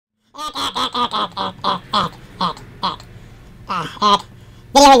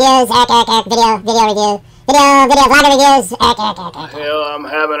reviews, video review. Video vlogger reviews, Hell, I'm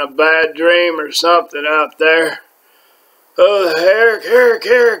having a bad dream or something out there. Oh, Eric,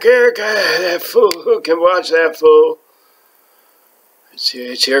 that fool, who can watch that fool?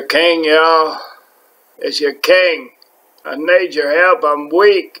 It's your king, y'all. It's your king. I need your help, I'm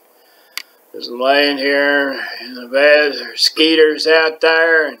weak. Just laying here in the bed, there's skeeters out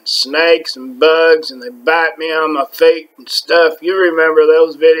there, and snakes and bugs, and they bite me on my feet and stuff. You remember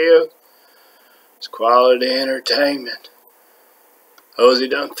those videos? It's quality entertainment. Ozzy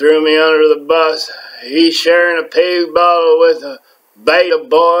done threw me under the bus. He's sharing a pig bottle with a beta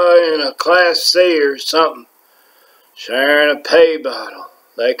boy in a class C or something. Sharing a pay bottle.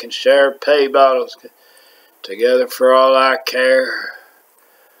 They can share pay bottles together for all I care.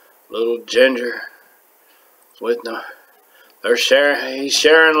 Little Ginger with no, he's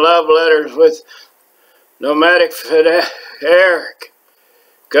sharing love letters with Nomadic Eric.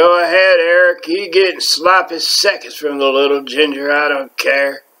 Go ahead, Eric. You getting sloppy seconds from the little Ginger. I don't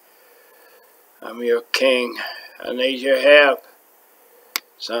care. I'm your king. I need your help.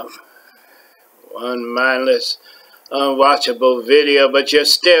 One mindless, unwatchable video, but you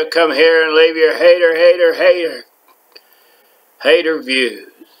still come here and leave your hater views.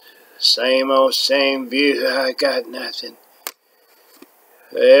 Same old same view. I got nothing.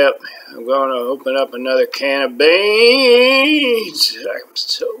 Yep, I'm going to open up another can of beans. I'm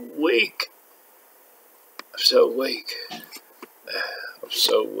so weak. I'm so weak.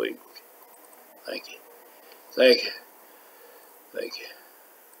 Thank you.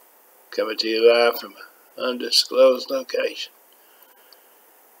 Coming to you live from an undisclosed location.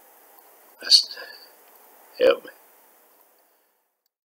 Help me.